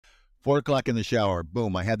4 o'clock in the shower,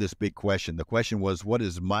 boom, I had this big question. The question was, what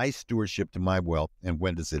is my stewardship to my wealth and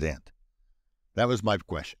when does it end? That was my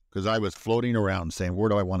question, because I was floating around saying, where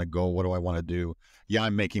do I want to go? What do I want to do? Yeah,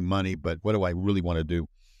 I'm making money, but what do I really want to do?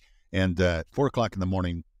 And 4 o'clock in the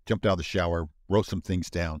morning, jumped out of the shower, wrote some things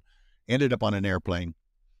down, ended up on an airplane,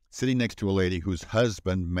 sitting next to a lady whose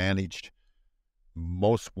husband managed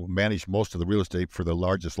most of the real estate for the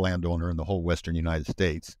largest landowner in the whole Western United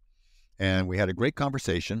States. And we had a great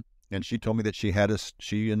conversation. And she told me that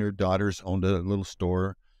she and her daughters owned a little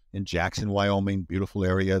store in Jackson, Wyoming, beautiful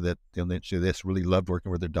area that she just really loved working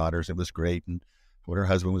with their daughters. It was great, and what her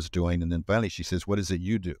husband was doing. And then finally she says, what is it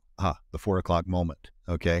you do? The 4 o'clock moment.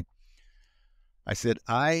 Okay. I said,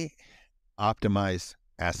 I optimize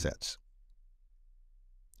assets.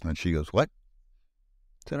 And she goes, what?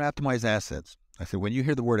 I said, optimize assets. I said, when you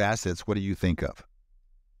hear the word assets, what do you think of?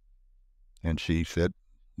 And she said,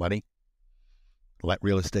 money,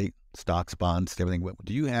 real estate, stocks, bonds, everything.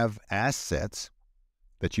 Do you have assets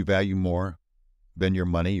that you value more than your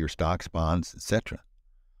money, your stocks, bonds, etc.?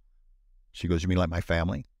 She goes, you mean like my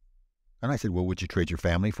family? And I said, well, would you trade your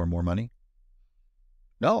family for more money?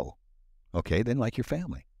 No. Okay, then like your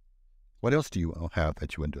family. What else do you have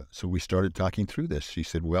that you wouldn't do? So we started talking through this. She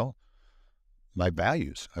said, well, my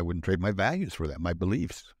values. I wouldn't trade my values for that, my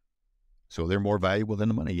beliefs. So they're more valuable than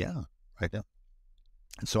the money. Yeah, right now.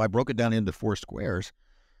 And so I broke it down into 4 squares.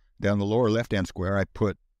 Down the lower left-hand square, I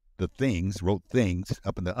put wrote things.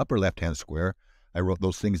 Up in the upper left-hand square, I wrote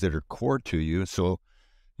those things that are core to you. So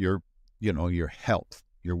your health,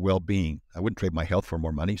 your well-being. I wouldn't trade my health for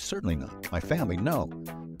more money. Certainly not. My family, no.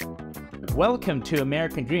 Welcome to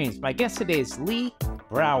American Dreams. My guest today is Lee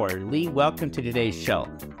Brower. Lee, welcome to today's show.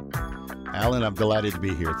 Alan, I'm delighted to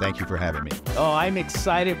be here. Thank you for having me. Oh, I'm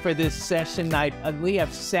excited for this session. Lee,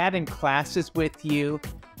 I've sat in classes with you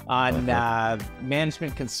on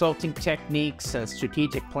management consulting techniques,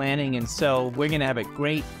 strategic planning, and so we're going to have a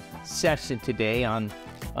great session today on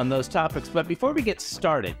those topics. But before we get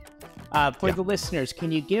started, for the listeners,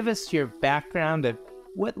 can you give us your background of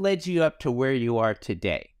what led you up to where you are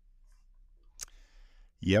today?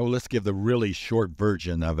 Yeah, well, let's give the really short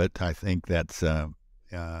version of it. I think that's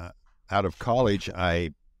out of college,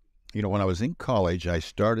 when I was in college, I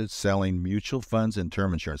started selling mutual funds and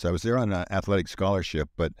term insurance. I was there on an athletic scholarship,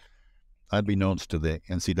 but unbeknownst to the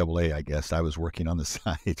NCAA, I guess, I was working on the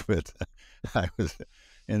side. But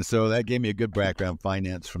and so that gave me a good background in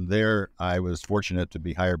finance. From there, I was fortunate to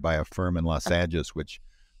be hired by a firm in Los Angeles, which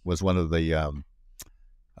was one of the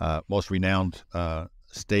most renowned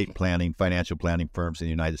estate planning, financial planning firms in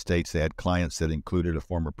the United States. They had clients that included a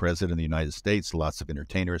former president of the United States, lots of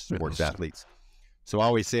entertainers, sports athletes. So I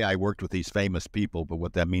always say I worked with these famous people, but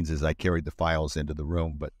what that means is I carried the files into the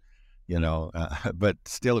room. But, but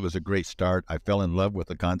still it was a great start. I fell in love with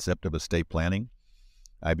the concept of estate planning.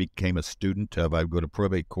 I became a student of, I would go to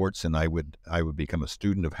probate courts and I would become a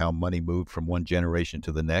student of how money moved from one generation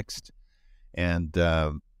to the next. And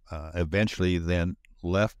eventually then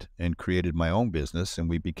left and created my own business, and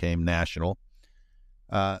we became national.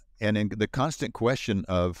 And in the constant question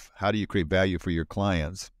of how do you create value for your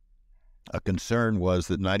clients, a concern was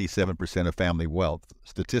that 97% of family wealth,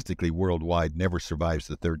 statistically worldwide, never survives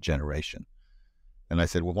the third generation. And I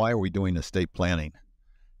said, well, why are we doing estate planning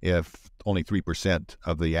if only 3%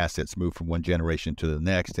 of the assets move from one generation to the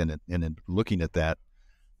next? And in looking at that,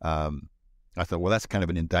 I thought, well, that's kind of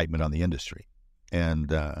an indictment on the industry.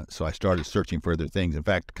 And so I started searching for other things. In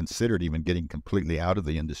fact, considered even getting completely out of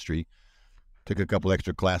the industry. Took a couple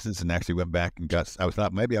extra classes and actually went back and I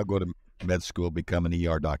thought maybe I'll go to med school, become an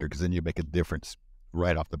ER doctor, because then you make a difference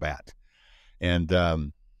right off the bat. And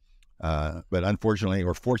but unfortunately,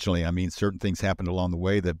 or fortunately, certain things happened along the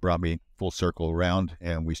way that brought me full circle around,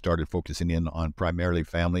 and we started focusing in on primarily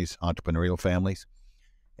families, entrepreneurial families.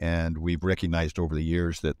 And we've recognized over the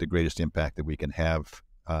years that the greatest impact that we can have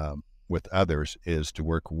with others is to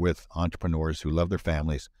work with entrepreneurs who love their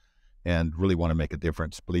families and really want to make a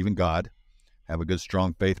difference, believe in God, have a good,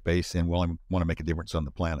 strong faith base, and want to make a difference on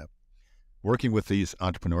the planet. Working with these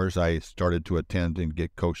entrepreneurs, I started to attend and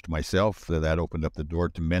get coached myself. So that opened up the door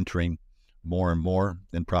to mentoring more and more.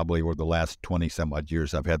 And probably over the last 20 some odd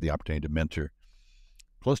years, I've had the opportunity to mentor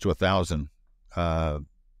close to 1,000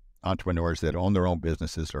 entrepreneurs that own their own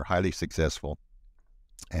businesses, are highly successful,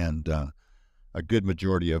 and a good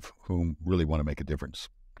majority of whom really want to make a difference.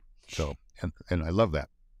 So, and I love that.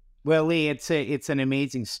 Well, Lee, it's an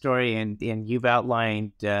amazing story, and you've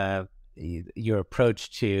outlined your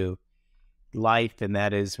approach to life, and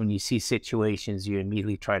that is when you see situations, you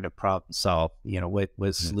immediately try to problem solve,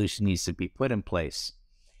 what solution needs to be put in place.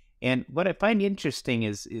 And what I find interesting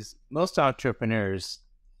is most entrepreneurs,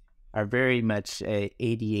 are very much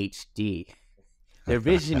ADHD. They're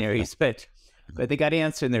visionaries, but they got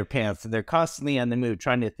ants in their pants, and they're constantly on the move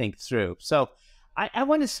trying to think through. So I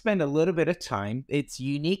want to spend a little bit of time. It's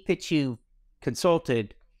unique that you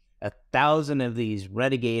consulted 1,000 of these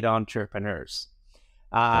renegade entrepreneurs.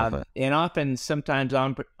 And often, sometimes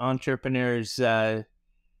entrepreneurs, fail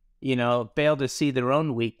to see their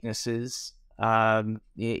own weaknesses,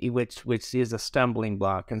 which is a stumbling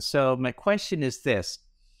block. And so my question is this: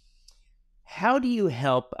 how do you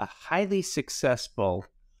help a highly successful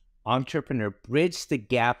entrepreneur bridge the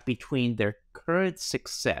gap between their current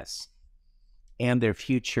success and their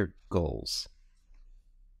future goals?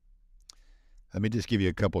 Let me just give you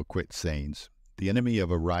a couple of quick sayings. The enemy of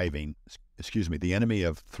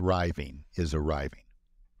thriving is arriving.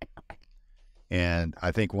 And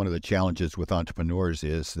I think one of the challenges with entrepreneurs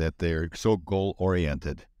is that they're so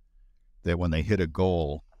goal-oriented that when they hit a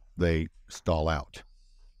goal, they stall out.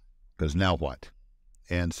 Because now what?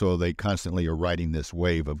 And so they constantly are riding this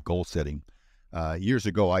wave of goal setting. Years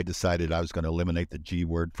ago, I decided I was going to eliminate the G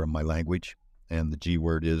word from my language, and the G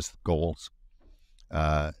word is goals.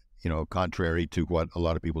 Contrary to what a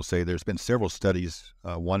lot of people say, there's been several studies,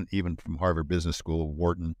 one even from Harvard Business School,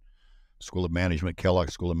 Wharton School of Management,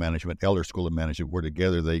 Kellogg School of Management, Eller School of Management, were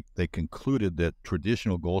together. They concluded that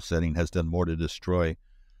traditional goal setting has done more to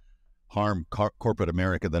harm corporate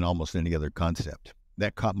America than almost any other concept.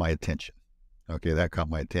 That caught my attention. Okay, that caught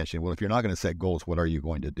my attention. Well, if you're not going to set goals, what are you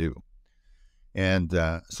going to do? And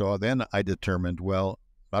so then I determined, well,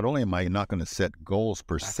 not only am I not going to set goals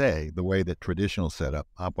per se, the way that traditional setup,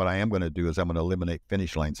 what I am going to do is I'm going to eliminate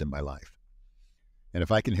finish lines in my life. And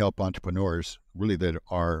if I can help entrepreneurs really that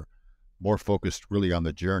are more focused really on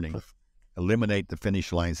the journey, eliminate the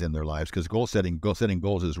finish lines in their lives, because goal setting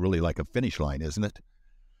goals is really like a finish line, isn't it?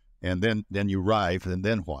 And then you arrive, and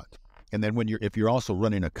then what? And then if you're also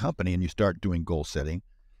running a company and you start doing goal setting,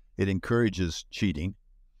 it encourages cheating.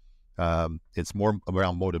 It's more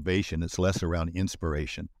around motivation. It's less around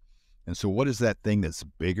inspiration. And so what is that thing that's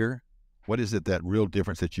bigger? What is it, that real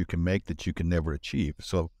difference that you can make that you can never achieve?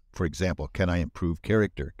 So, for example, can I improve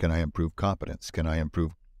character? Can I improve competence? Can I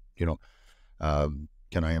improve, can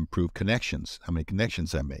I improve connections? How many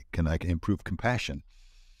connections I make? Can I improve compassion?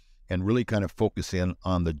 And really kind of focus in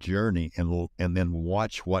on the journey and then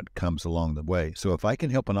watch what comes along the way. So if I can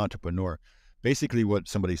help an entrepreneur, basically what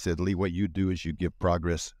somebody said, Lee, what you do is you give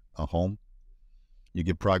progress a home, you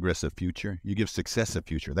give progress a future, you give success a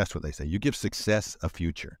future. That's what they say. You give success a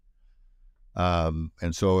future.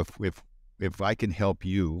 And so if I can help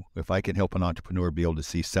you, if I can help an entrepreneur be able to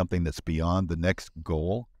see something that's beyond the next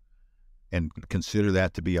goal and consider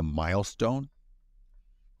that to be a milestone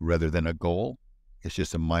rather than a goal, it's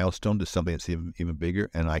just a milestone to something that's even bigger,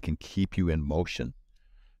 and I can keep you in motion,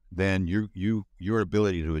 then your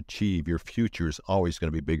ability to achieve your future is always going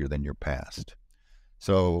to be bigger than your past.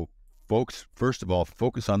 So, folks, first of all,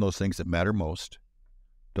 focus on those things that matter most.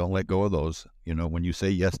 Don't let go of those. When you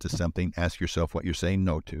say yes to something, ask yourself what you're saying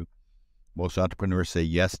no to. Most entrepreneurs say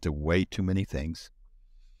yes to way too many things.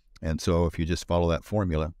 And so if you just follow that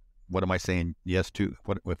formula, what am I saying yes to?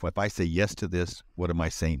 If I say yes to this, what am I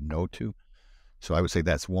saying no to? So I would say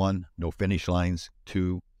that's one, no finish lines.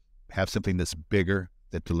 Two, have something that's bigger,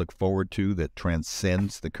 that to look forward to, that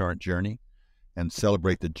transcends the current journey, and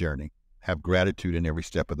celebrate the journey. Have gratitude in every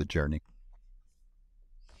step of the journey.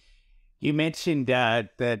 You mentioned that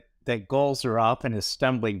goals are often a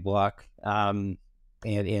stumbling block, and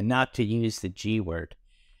not to use the G word.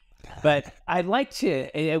 But I'd like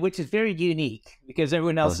to, which is very unique, because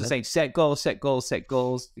everyone else is saying set goals,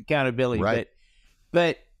 accountability. Right.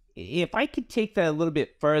 But if I could take that a little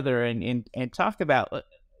bit further and talk about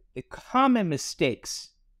the common mistakes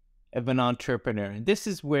of an entrepreneur, and this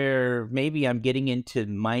is where maybe I'm getting into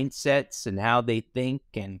mindsets and how they think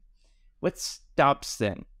and what stops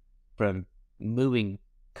them from moving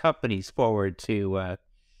companies forward to,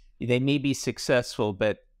 they may be successful,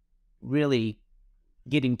 but really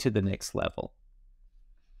getting to the next level.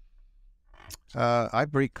 I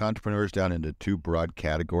break entrepreneurs down into two broad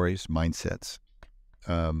categories, mindsets.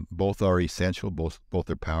 Both are essential, both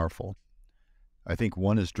are powerful. I think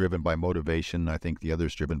one is driven by motivation. I think the other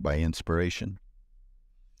is driven by inspiration.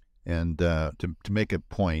 And to make a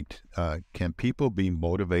point, can people be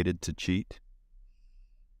motivated to cheat?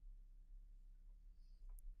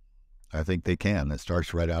 I think they can. It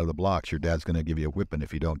starts right out of the blocks. Your dad's going to give you a whipping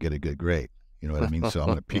if you don't get a good grade. You know what I mean? So I'm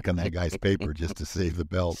going to peek on that guy's paper just to save the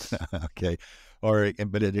belt. Okay.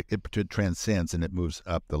 But it transcends and it moves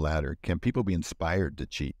up the ladder. Can people be inspired to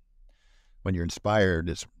cheat? When you're inspired,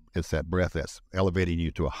 It's that breath that's elevating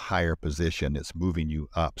you to a higher position. It's moving you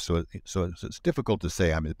up. So it's difficult to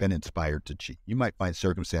say I've been inspired to cheat. You might find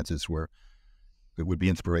circumstances where it would be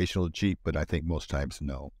inspirational to cheat, but I think most times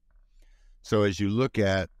no. So as you look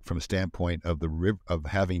at from a standpoint of of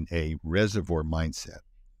having a reservoir mindset,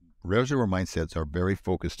 reservoir mindsets are very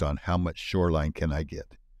focused on how much shoreline can I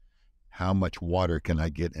get? How much water can I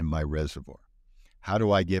get in my reservoir? How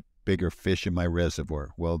do I get bigger fish in my reservoir?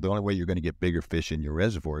 Well, the only way you're going to get bigger fish in your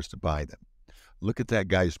reservoir is to buy them. Look at that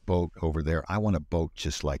guy's boat over there. I want a boat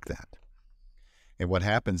just like that. And what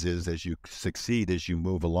happens is as you succeed, as you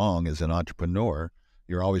move along as an entrepreneur,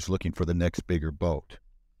 you're always looking for the next bigger boat.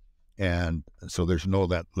 And so there's no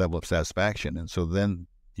that level of satisfaction. And so then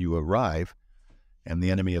you arrive and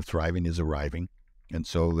the enemy of thriving is arriving. And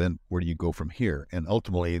so then where do you go from here? And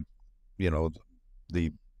ultimately,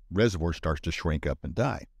 the reservoir starts to shrink up and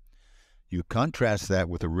die. You contrast that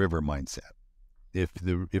with a river mindset.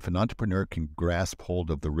 If an entrepreneur can grasp hold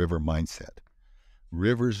of the river mindset,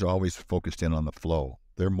 rivers are always focused in on the flow.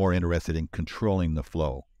 They're more interested in controlling the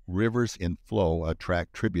flow. Rivers in flow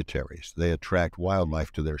attract tributaries. They attract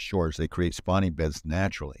wildlife to their shores. They create spawning beds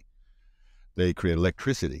naturally. They create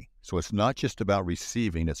electricity. So it's not just about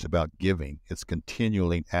receiving, it's about giving. It's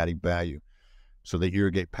continually adding value. So they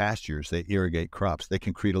irrigate pastures, they irrigate crops, they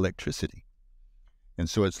can create electricity. And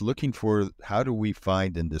so it's looking for how do we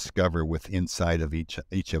find and discover inside of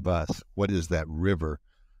each of us, what is that river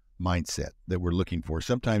mindset that we're looking for.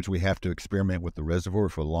 Sometimes we have to experiment with the reservoir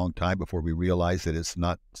for a long time before we realize that it's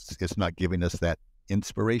not giving us that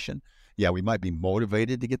inspiration. Yeah, we might be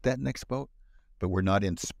motivated to get that next boat, but we're not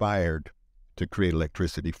inspired to create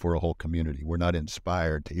electricity for a whole community. We're not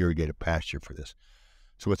inspired to irrigate a pasture for this.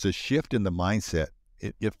 So it's a shift in the mindset.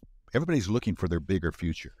 If everybody's looking for their bigger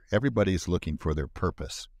future, everybody's looking for their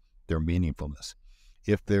purpose, their meaningfulness.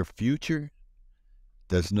 If their future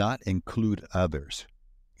does not include others,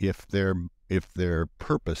 if their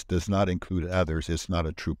purpose does not include others, it's not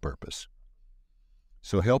a true purpose.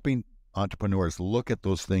 So helping entrepreneurs look at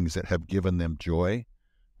those things that have given them joy,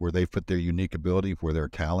 where they put their unique ability, where their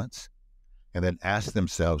talents, and then ask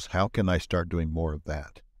themselves, how can I start doing more of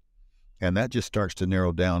that? And that just starts to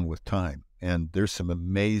narrow down with time. And there's some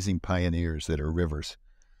amazing pioneers that are rivers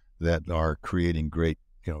that are creating great,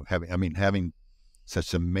 having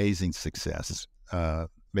such amazing success,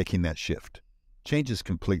 making that shift. Changes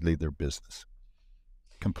completely their business.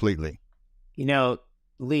 Completely.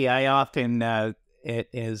 Lee, I often,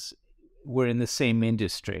 we're in the same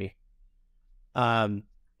industry. And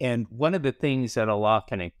one of the things that I'll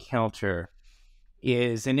often encounter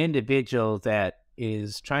is an individual that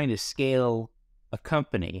is trying to scale a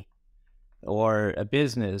company or a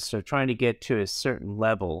business or trying to get to a certain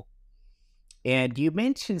level. And you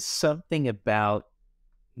mentioned something about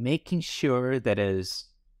making sure that as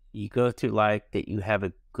you go through life that you have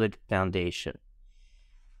a good foundation.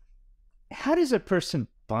 How does a person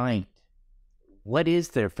find what is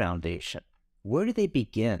their foundation? Where do they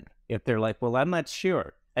begin if they're like, well, I'm not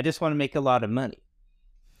sure. I just want to make a lot of money.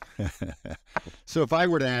 So if I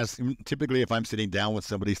were to ask, typically if I'm sitting down with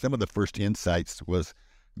somebody, some of the first insights was,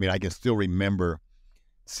 I can still remember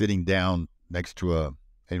sitting down next to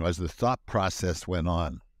as the thought process went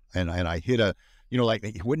on, and I hit like,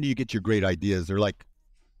 when do you get your great ideas? They're like,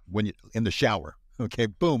 when you in the shower, okay,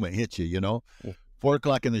 boom, it hits you, Yeah.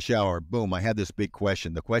 4:00 in the shower, boom, I had this big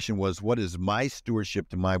question. The question was, what is my stewardship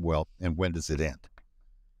to my wealth and when does it end?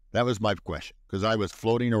 That was my question, because I was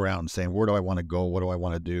floating around saying, where do I want to go? What do I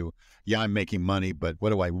want to do? Yeah, I'm making money, but what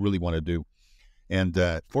do I really want to do? And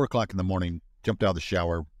 4:00 in the morning, jumped out of the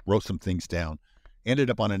shower, wrote some things down, ended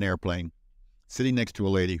up on an airplane, sitting next to a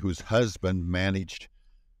lady whose husband managed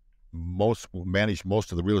most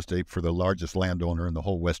of the real estate for the largest landowner in the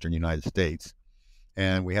whole Western United States.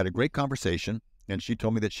 And we had a great conversation. And she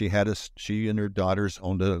told me that she and her daughters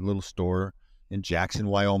owned a little store in Jackson,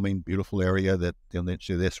 Wyoming, beautiful area that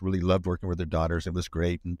she just really loved working with their daughters. It was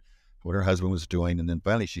great. And what her husband was doing. And then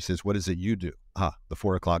finally she says, what is it you do? The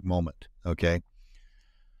 4:00 moment. Okay.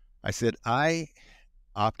 I said, I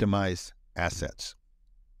optimize assets.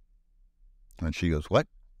 And she goes, what?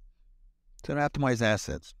 I said, optimize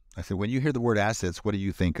assets. I said, when you hear the word assets, what do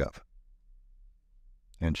you think of?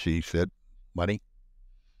 And she said, money,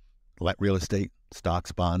 real estate,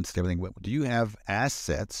 stocks, bonds, everything. Do you have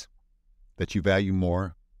assets that you value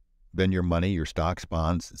more than your money, your stocks,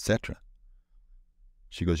 bonds, etc.?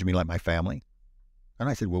 She goes, you mean like my family? And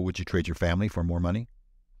I said, well, would you trade your family for more money?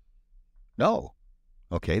 No.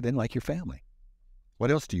 Okay, then like your family.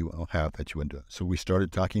 What else do you have that you wouldn't do? So we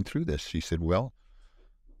started talking through this. She said, well,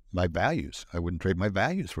 my values. I wouldn't trade my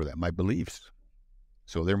values for that, my beliefs.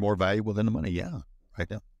 So they're more valuable than the money. Yeah, right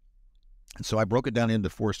now. And so I broke it down into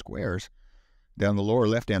 4 squares. Down the lower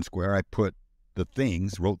left-hand square, I put the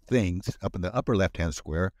things, wrote things. Up in the upper left-hand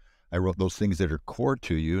square, I wrote those things that are core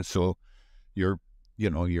to you. So your,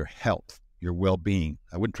 your health, your well-being.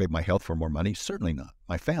 I wouldn't trade my health for more money. Certainly not.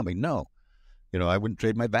 My family, no. I wouldn't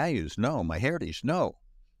trade my values. No. My heritage, no.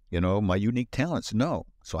 My unique talents, no.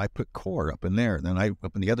 So I put core up in there. Then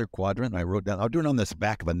up in the other quadrant, I wrote down, I'll do it on this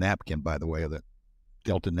back of a napkin, by the way, of the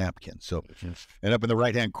Delta napkin. So, and up in the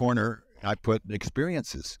right-hand corner, I put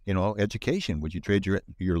experiences, education. Would you trade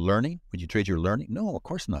your learning? Would you trade your learning? No, of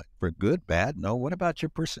course not. For good, bad? No. What about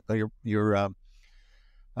your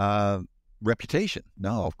reputation?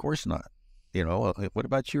 No, of course not. What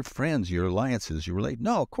about your friends, your alliances, your relate?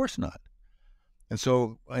 No, of course not. And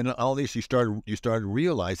so, in all this, you started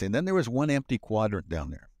realizing. Then there was one empty quadrant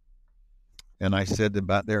down there, and I said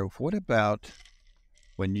about there, what about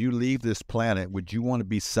when you leave this planet? Would you want to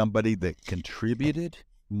be somebody that contributed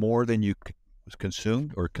more than you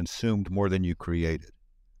consumed, or consumed more than you created?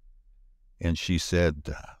 And she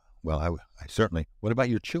said, well, I certainly. What about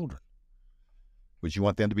your children? Would you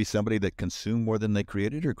want them to be somebody that consumed more than they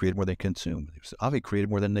created, or created more than they consumed? Obviously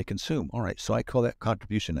created more than they consume. All right, so I call that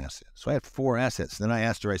contribution asset. So I had 4 assets. Then I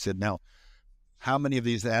asked her, I said, now, how many of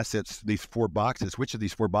these assets, these 4 boxes, which of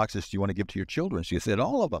these 4 boxes do you want to give to your children? She said,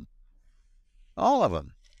 all of them. All of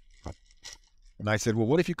them. And I said, well,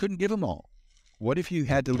 what if you couldn't give them all? What if you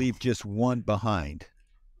had to leave just one behind?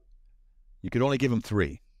 You could only give them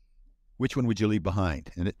 3. Which one would you leave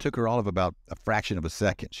behind? And it took her all of about a fraction of a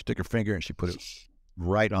second. She took her finger and she put it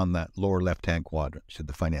right on that lower left-hand quadrant. She said,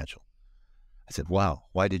 the financial. I said, wow,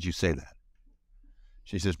 why did you say that?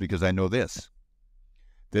 She says, because I know this,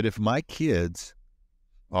 that if my kids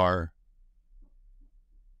are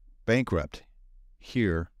bankrupt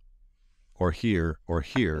here or here or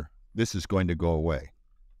here, this is going to go away.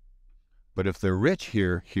 But if they're rich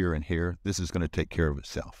here, here, and here, this is going to take care of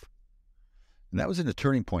itself. And that was a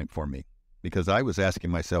turning point for me, because I was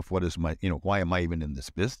asking myself, what is my, why am I even in this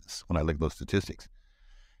business when I look at those statistics?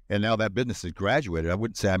 And now that business has graduated. I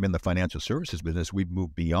wouldn't say I'm in the financial services business. We've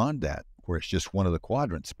moved beyond that, where it's just one of the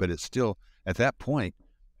quadrants, but it's still, at that point,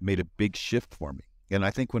 made a big shift for me. And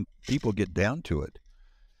I think when people get down to it,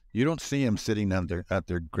 you don't see them sitting at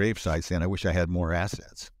their graveside saying, I wish I had more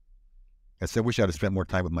assets. I said, I wish I'd have spent more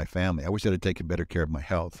time with my family. I wish I'd have taken better care of my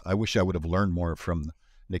health. I wish I would have learned more from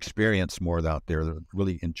and experienced more out there,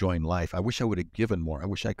 really enjoying life. I wish I would have given more. I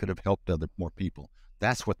wish I could have helped more people.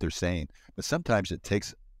 That's what they're saying. But sometimes it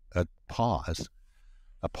takes a pause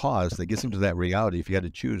that gets them to that reality if you had to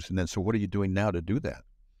choose. And then, so what are you doing now to do that?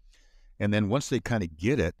 And then once they kind of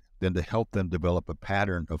get it, then to help them develop a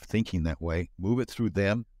pattern of thinking that way, move it through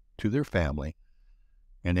them to their family,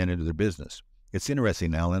 and then into their business. It's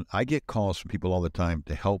interesting, Alan. I get calls from people all the time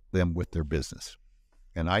to help them with their business.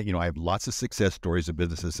 And I have lots of success stories of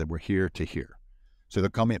businesses that were here to here. So they'll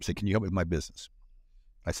call me up and say, can you help me with my business?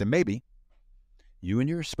 I said, maybe. You and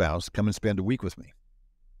your spouse come and spend a week with me.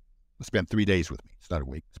 Spend 3 days with me. It's not a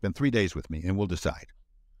week. Spend 3 days with me, and we'll decide.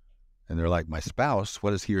 And they're like, my spouse, what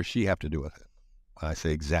does he or she have to do with it? I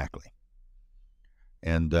say, exactly.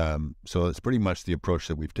 And so it's pretty much the approach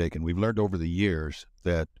that we've taken. We've learned over the years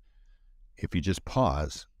that if you just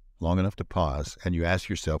pause, long enough to pause, and you ask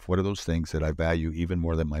yourself, what are those things that I value even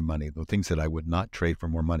more than my money? The things that I would not trade for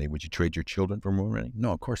more money. Would you trade your children for more money?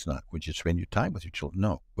 No, of course not. Would you spend your time with your children?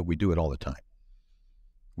 No, but we do it all the time.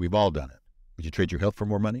 We've all done it. Would you trade your health for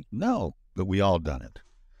more money? No, but we all done it.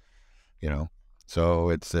 So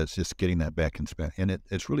it's just getting that back and spend. And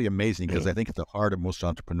it's really amazing, because I think at the heart of most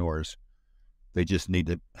entrepreneurs, they just need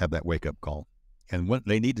to have that wake-up call. And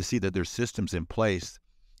they need to see that there's systems in place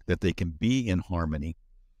that they can be in harmony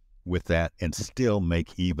with that and still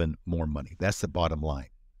make even more money. That's the bottom line,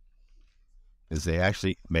 is they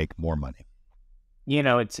actually make more money.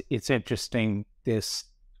 It's interesting, this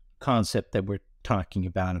concept that we're talking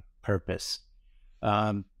about of purpose.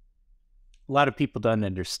 A lot of people don't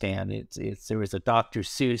understand. There was a Dr.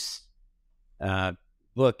 Seuss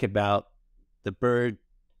book about the bird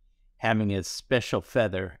having a special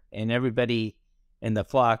feather, and everybody in the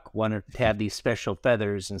flock wanted to have these special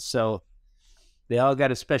feathers, and so they all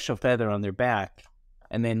got a special feather on their back,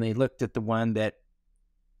 and then they looked at the one that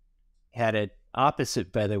had an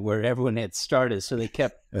opposite feather where everyone had started, so they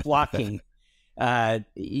kept flocking, to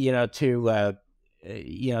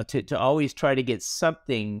always try to get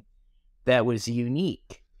something that was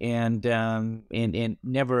unique and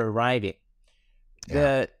never arriving.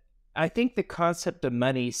 Yeah. I think the concept of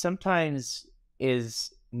money sometimes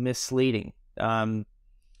is misleading. And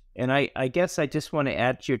I guess I just want to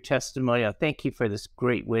add to your testimony. Thank you for this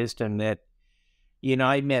great wisdom that,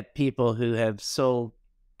 I met people who have sold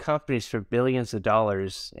companies for billions of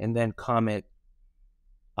dollars and then comment,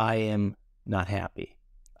 I am not happy.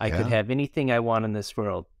 I could have anything I want in this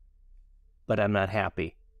world, but I'm not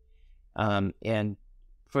happy. And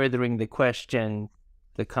furthering the question,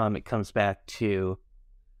 the comment comes back to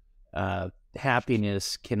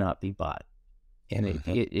happiness cannot be bought. And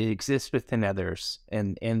it exists within others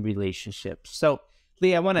and relationships. So,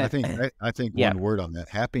 Lee, I want to... I think one word on that.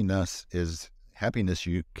 Happiness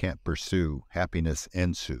you can't pursue. Happiness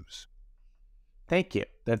ensues. Thank you.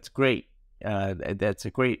 That's great. That's a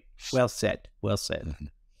great, well said. Mm-hmm.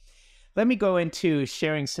 Let me go into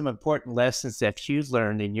sharing some important lessons that you've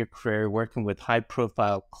learned in your career working with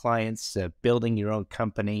high-profile clients, building your own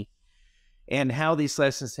company, and how these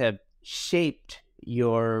lessons have shaped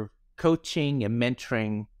your coaching and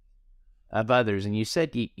mentoring of others. And you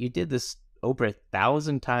said you did this over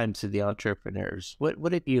 1,000 times to the entrepreneurs.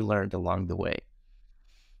 What have you learned along the way?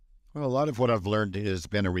 Well, a lot of what I've learned has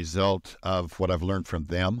been a result of what I've learned from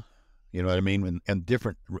them. You know what I mean? And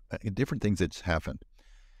different things that's happened.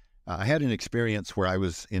 I had an experience where I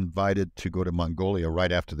was invited to go to Mongolia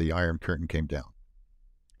right after the Iron Curtain came down.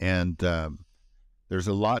 And there's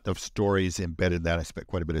a lot of stories embedded in that. I spent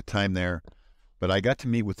quite a bit of time there. But I got to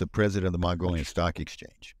meet with the president of the Mongolian Stock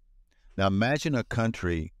Exchange. Now imagine a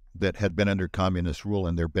country that had been under communist rule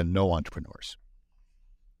and there had been no entrepreneurs.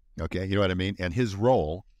 Okay, you know what I mean? And his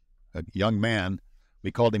role, a young man,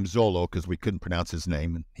 we called him Zolo because we couldn't pronounce his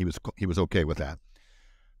name, and he was okay with that.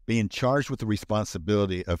 Being charged with the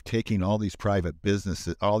responsibility of taking all these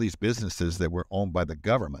businesses that were owned by the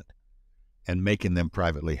government and making them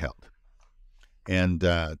privately held. And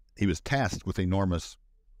he was tasked with an enormous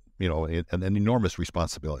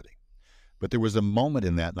responsibility. But there was a moment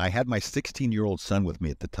in that, and I had my 16-year-old son with me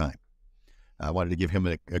at the time. I wanted to give him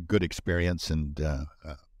a good experience, and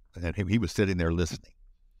he was sitting there listening.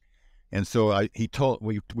 And so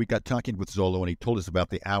we got talking with Zolo, and he told us about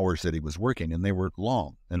the hours that he was working, and they were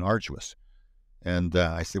long and arduous. And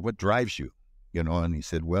I said, what drives you? And he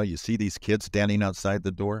said, well, you see these kids standing outside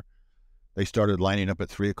the door? They started lining up at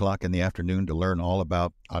 3 o'clock in the afternoon to learn all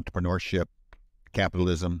about entrepreneurship,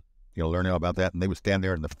 capitalism, learning all about that. And they would stand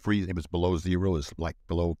there in the freeze. It was below zero. It was like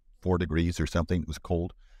below 4 degrees or something. It was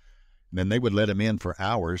cold. And then they would let them in for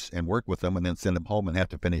hours and work with them and then send them home and have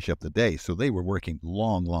to finish up the day. So they were working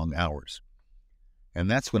long, long hours. And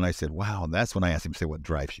that's when I said, wow. And that's when I asked him, what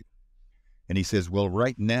drives you? And he says, well,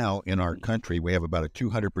 right now in our country, we have about a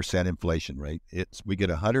 200% inflation rate. We get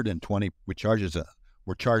 120, we're charged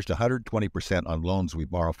 120% on loans we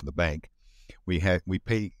borrow from the bank. We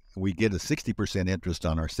get a 60% interest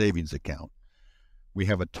on our savings account. We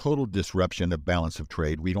have a total disruption of balance of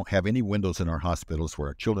trade. We don't have any windows in our hospitals, where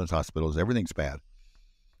our children's hospitals, everything's bad.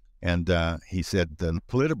 And he said the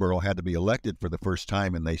Politburo had to be elected for the first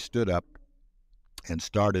time, and they stood up and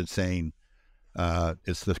started saying,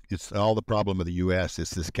 it's all the problem of the U.S.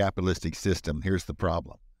 It's this capitalistic system. Here's the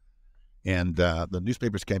problem. And the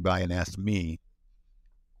newspapers came by and asked me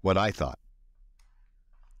what I thought.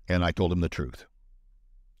 And I told him the truth.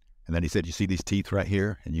 And then he said, you see these teeth right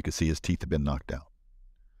here? And you could see his teeth have been knocked out.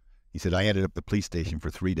 He said, I ended up at the police station for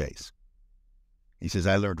 3 days. He says,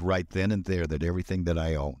 I learned right then and there that everything that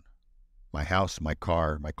I own, my house, my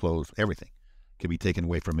car, my clothes, everything, can be taken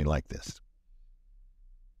away from me like this.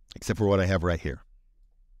 Except for what I have right here.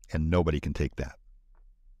 And nobody can take that.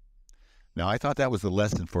 Now, I thought that was the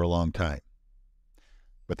lesson for a long time.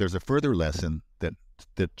 But there's a further lesson that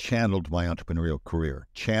channeled my entrepreneurial career,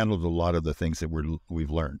 channeled a lot of the things that we've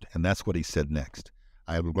learned. And that's what he said next.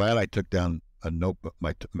 I'm glad I took down a notebook,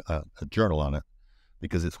 a journal on it,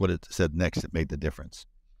 because it's what it said next that made the difference.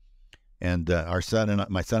 And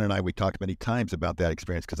my son and I, we talked many times about that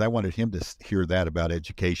experience because I wanted him to hear that about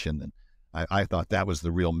education. And I thought that was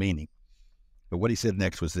the real meaning. But what he said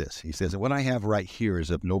next was this. He says, what I have right here is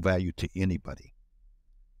of no value to anybody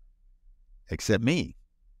except me,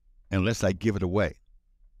 unless I give it away.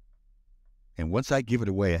 And once I give it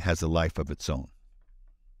away, it has a life of its own.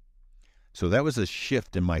 So that was a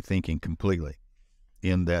shift in my thinking completely,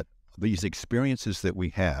 in that these experiences that we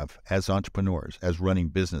have as entrepreneurs, as running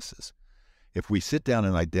businesses, if we sit down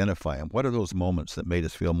and identify them, what are those moments that made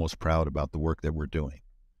us feel most proud about the work that we're doing?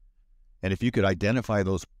 And if you could identify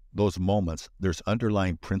those moments, there's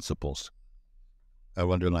underlying principles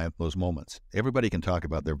of underlying those moments. Everybody can talk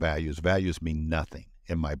about their values. Values mean nothing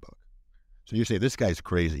in my book. So you say, this guy's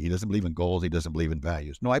crazy. He doesn't believe in goals. He doesn't believe in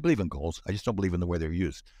values. No, I believe in goals. I just don't believe in the way they're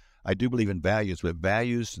used. I do believe in values, but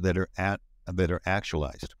values that are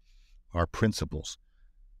actualized are principles.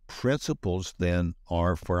 Principles then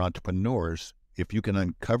are for entrepreneurs. If you can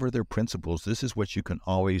uncover their principles, this is what you can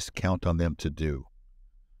always count on them to do.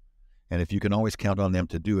 And if you can always count on them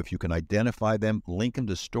to do, if you can identify them, link them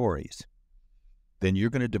to stories, then you're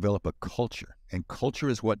going to develop a culture. And culture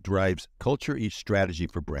is what drives, culture eats strategy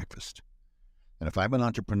for breakfast. And if I'm an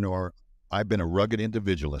entrepreneur, I've been a rugged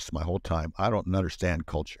individualist my whole time. I don't understand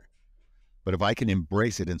culture. But if I can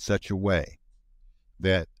embrace it in such a way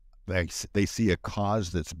that they see a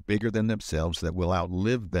cause that's bigger than themselves, that will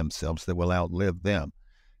outlive themselves, that will outlive them,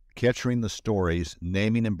 capturing the stories,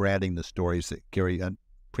 naming and branding the stories that carry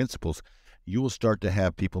principles, you will start to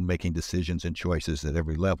have people making decisions and choices at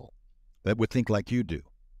every level that would think like you do.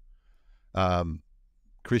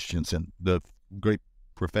 Christensen, the great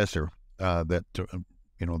professor that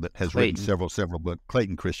has Clayton. written several books,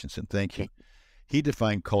 Clayton Christensen, thank you. He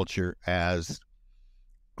defined culture as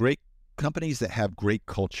great companies that have great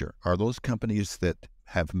culture are those companies that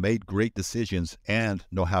have made great decisions and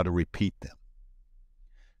know how to repeat them.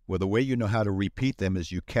 Well, the way you know how to repeat them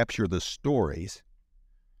is you capture the stories.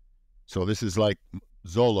 So this is like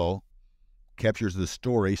Zolo captures the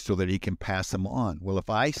stories so that he can pass them on. Well, if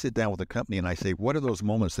I sit down with a company and I say, what are those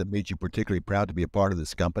moments that made you particularly proud to be a part of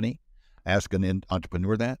this company? Ask an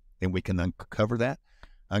entrepreneur that, and we can uncover that,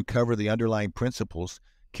 uncover the underlying principles,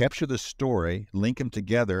 capture the story, link them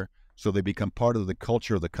together so they become part of the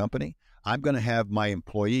culture of the company. I'm going to have my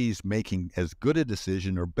employees making as good a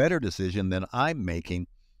decision or better decision than I'm making.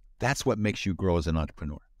 That's what makes you grow as an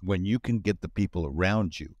entrepreneur. When you can get the people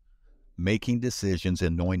around you making decisions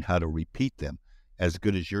and knowing how to repeat them as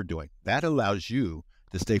good as you're doing, that allows you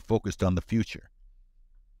to stay focused on the future.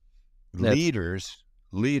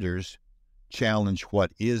 Leaders challenge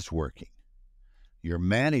what is working. Your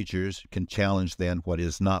managers can challenge then what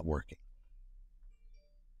is not working.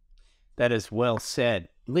 That is well said.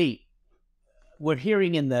 Lee, we're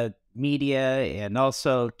hearing in the media and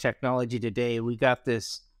also technology today, we got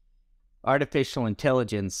this artificial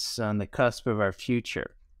intelligence on the cusp of our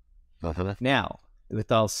future. Now,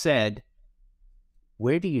 with all said,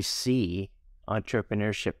 where do you see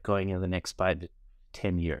entrepreneurship going in the next 5 to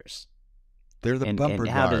 10 years? They're the bumper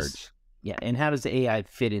guards. And how does AI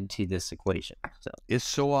fit into this equation? So it's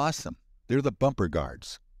so awesome. They're the bumper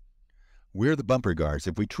guards. We're the bumper guards.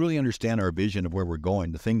 If we truly understand our vision of where we're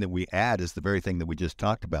going, the thing that we add is the very thing that we just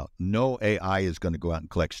talked about. No AI is going to go out and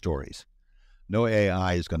collect stories. No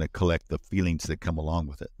AI is going to collect the feelings that come along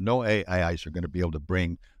with it. No AIs are going to be able to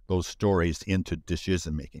bring those stories into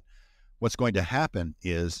decision making. What's going to happen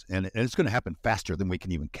is, and it's going to happen faster than we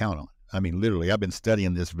can even count on. I mean, literally, I've been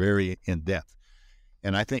studying this very in depth.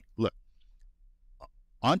 And I think, look,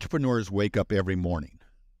 entrepreneurs wake up every morning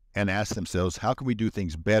and ask themselves, how can we do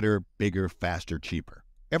things better, bigger, faster, cheaper?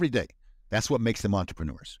 Every day. That's what makes them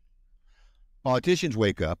entrepreneurs. Politicians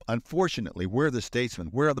wake up. Unfortunately, where are the statesmen?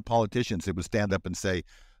 Where are the politicians that would stand up and say,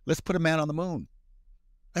 let's put a man on the moon?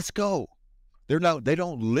 Let's go. They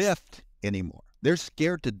don't lift anymore. They're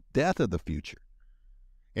scared to death of the future.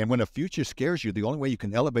 And when a future scares you, the only way you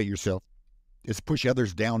can elevate yourself is push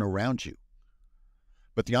others down around you.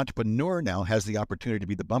 But the entrepreneur now has the opportunity to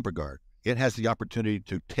be the bumper guard. It has the opportunity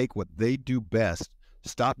to take what they do best,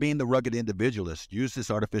 stop being the rugged individualist, use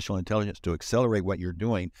this artificial intelligence to accelerate what you're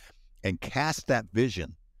doing, and cast that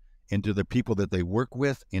vision into the people that they work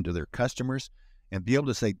with, into their customers, and be able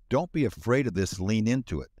to say, don't be afraid of this, lean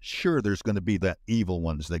into it. Sure, there's going to be the evil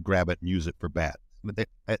ones that grab it and use it for bad. But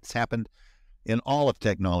it's happened in all of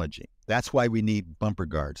technology. That's why we need bumper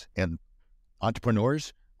guards. And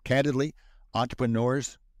entrepreneurs, candidly,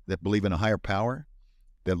 entrepreneurs that believe in a higher power,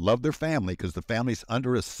 that love their family because the family's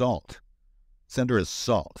under assault. It's under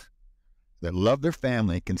assault. That love their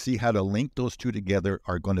family, can see how to link those two together,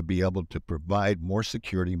 are going to be able to provide more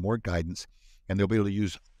security, more guidance, and they'll be able to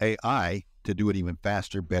use AI to do it even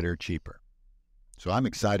faster, better, cheaper. So I'm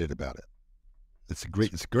excited about it. It's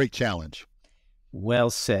a great challenge. Well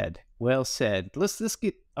said. Well said. Let's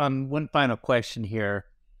get on one final question here.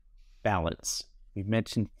 Balance. You've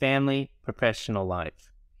mentioned family, professional life.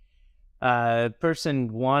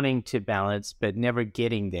 Person wanting to balance but never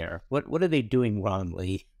getting there. What are they doing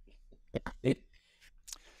wrongly?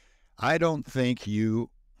 I don't think you,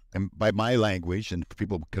 and by my language, and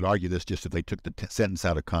people could argue this just if they took the sentence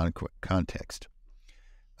out of context,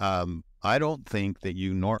 I don't think that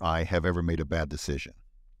you nor I have ever made a bad decision.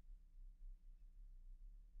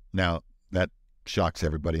 Now, that shocks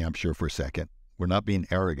everybody, I'm sure, for a second. We're not being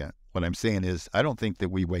arrogant. What I'm saying is, I don't think that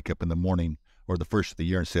we wake up in the morning or the first of the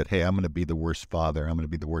year and said, hey, I'm going to be the worst father. I'm going to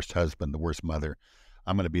be the worst husband, the worst mother.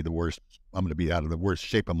 I'm going to be the worst. I'm going to be out of the worst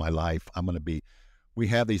shape of my life. We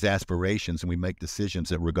have these aspirations and we make decisions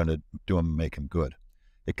that we're going to do them and make them good.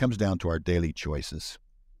 It comes down to our daily choices.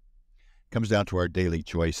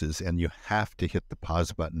 And you have to hit the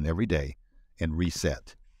pause button every day and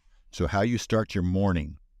reset. So how you start your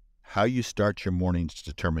morning,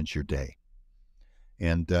 determines your day.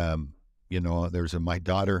 And, my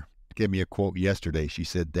daughter gave me a quote yesterday. She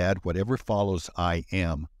said, "Dad, whatever follows I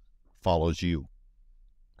am, follows you."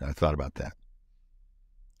 And I thought about that.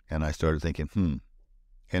 And I started thinking,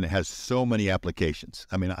 and it has so many applications.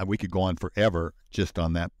 I mean, we could go on forever just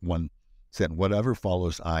on that one sentence. Whatever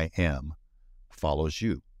follows I am, follows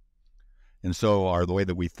you. And so the way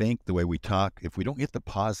that we think, the way we talk, if we don't hit the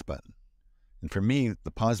pause button, and for me, the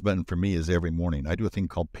pause button for me is every morning. I do a thing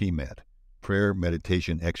called PMED, prayer,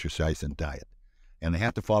 meditation, exercise, and diet. And I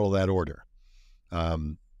have to follow that order.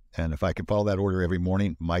 And if I can follow that order every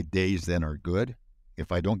morning, my days then are good.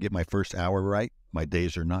 If I don't get my first hour right, my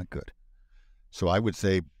days are not good. So I would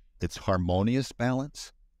say it's harmonious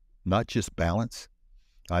balance, not just balance.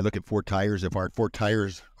 I look at 4 tires. If our 4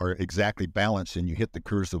 tires are exactly balanced and you hit the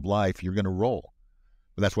curves of life, you're going to roll.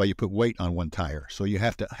 But that's why you put weight on one tire. So you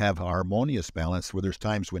have to have a harmonious balance where there's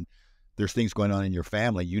times when there's things going on in your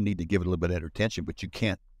family, you need to give it a little bit of attention, but you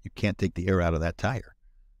can't take the air out of that tire.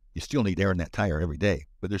 You still need air in that tire every day,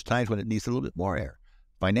 but there's times when it needs a little bit more air.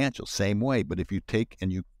 Financial, same way. But if you take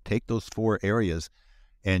those 4 areas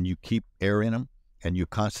and you keep air in them and you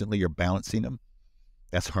constantly are balancing them,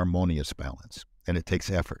 that's harmonious balance. And it takes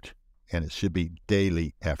effort, and it should be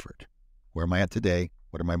daily effort. Where am I at today?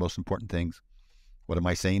 What are my most important things? What am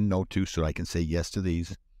I saying no to so I can say yes to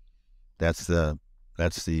these? It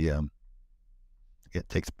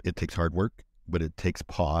takes hard work, but it takes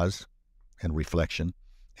pause and reflection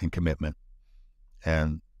and commitment,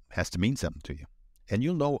 and has to mean something to you. And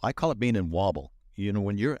you'll know, I call it being in wobble.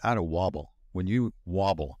 When you're out of wobble, when you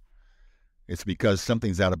wobble, it's because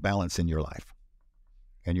something's out of balance in your life.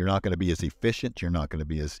 And you're not going to be as efficient. You're not going to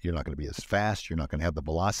be as fast. You're not going to have the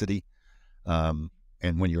velocity. And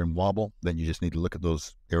when you're in wobble, then you just need to look at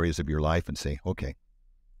those areas of your life and say, okay.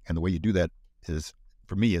 And the way you do that is,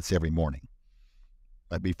 for me, it's every morning.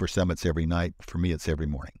 Maybe for some, it's every night. For me, it's every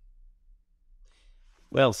morning.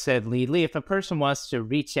 Well said, Lee. Lee, if a person wants to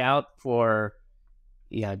reach out for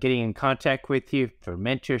getting in contact with you for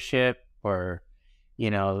mentorship or,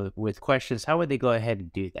 with questions, how would they go ahead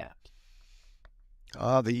and do that?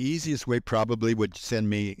 The easiest way probably would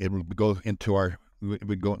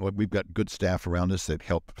we've got good staff around us that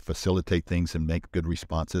help facilitate things and make good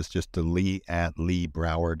responses. Just to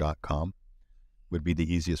lee@leebrower.com would be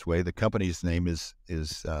the easiest way. The company's name is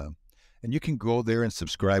and you can go there and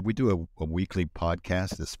subscribe. We do a weekly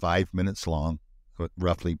podcast that's 5 minutes long,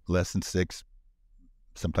 roughly less than 6,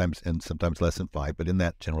 sometimes less than 5, but in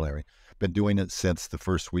that general area. Been doing it since the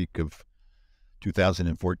first week of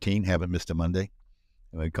 2014. Haven't missed a Monday.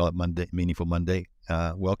 We call it Monday, Meaningful Monday.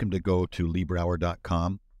 Welcome to go to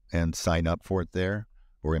leebrower.com and sign up for it there,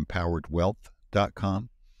 or empoweredwealth.com.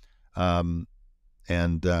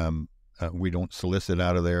 We don't solicit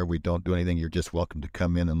out of there. We don't do anything. You're just welcome to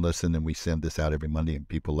come in and listen, and we send this out every Monday, and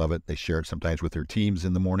people love it. They share it sometimes with their teams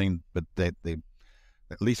in the morning, but they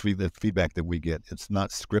at least the feedback that we get, it's not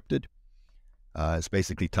scripted. It's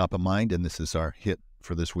basically top of mind, and this is our hit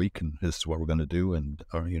for this week, and this is what we're going to do, and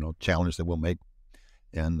our challenge that we'll make.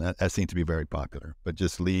 And that seems to be very popular. But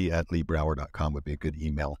just lee@leebrower.com would be a good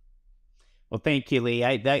email. Well, thank you, Lee.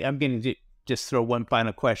 I'm going to just throw one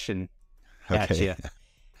final question at you.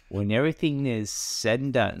 When everything is said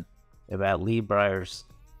and done about Lee Brower's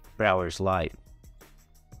life,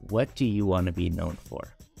 what do you want to be known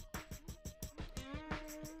for?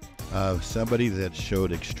 Somebody that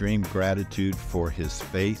showed extreme gratitude for his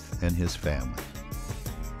faith and his family.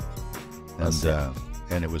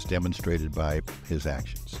 And it was demonstrated by his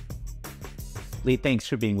actions. Lee, thanks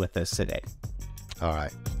for being with us today. All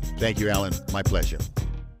right. Thank you, Alan. My pleasure.